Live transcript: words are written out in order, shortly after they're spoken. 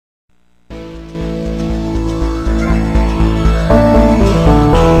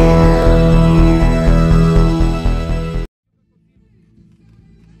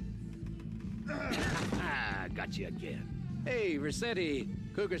steady.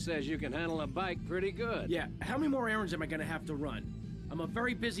 Cougar says you can handle a bike pretty good. Yeah, how many more errands am I gonna have to run? I'm a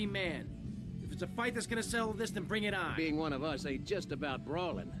very busy man. If it's a fight that's gonna settle this, then bring it on. Being one of us ain't just about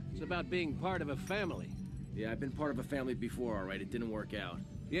brawling. It's about being part of a family. Yeah, I've been part of a family before, all right. It didn't work out.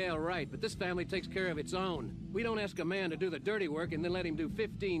 Yeah, right, but this family takes care of its own. We don't ask a man to do the dirty work and then let him do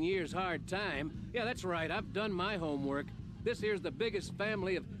 15 years hard time. Yeah, that's right, I've done my homework. This here's the biggest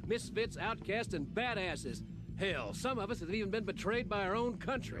family of misfits, outcasts, and badasses. Hell, some of us have even been betrayed by our own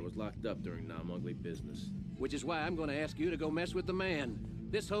country. I was locked up during non-ugly business. Which is why I'm gonna ask you to go mess with the man.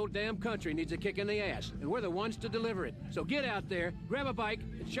 This whole damn country needs a kick in the ass, and we're the ones to deliver it. So get out there, grab a bike,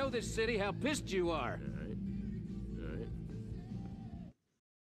 and show this city how pissed you are.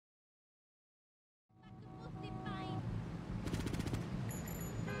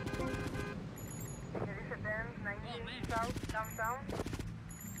 South, downtown.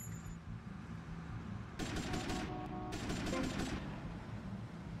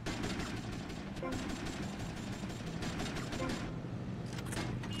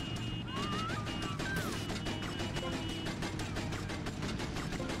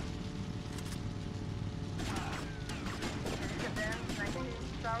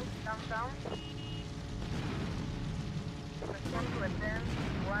 South, downtown. Respond to attend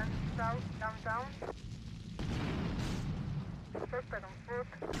 1 South, downtown. Suspect on foot.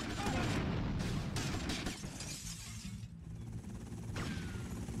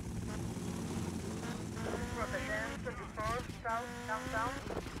 Rotterdam 24 South downtown.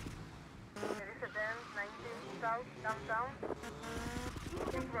 Rotterdam 19 South downtown.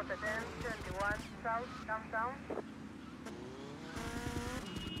 Rotterdam 21 South downtown.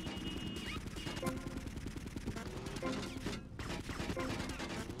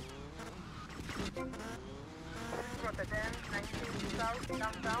 Rotterdam 19 South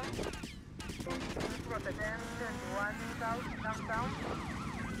downtown. Rotterdam 21 South downtown.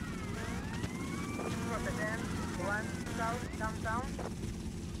 Rotterdam 1 South downtown.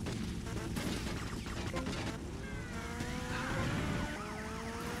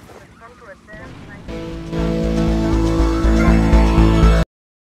 Respond to Rotterdam 19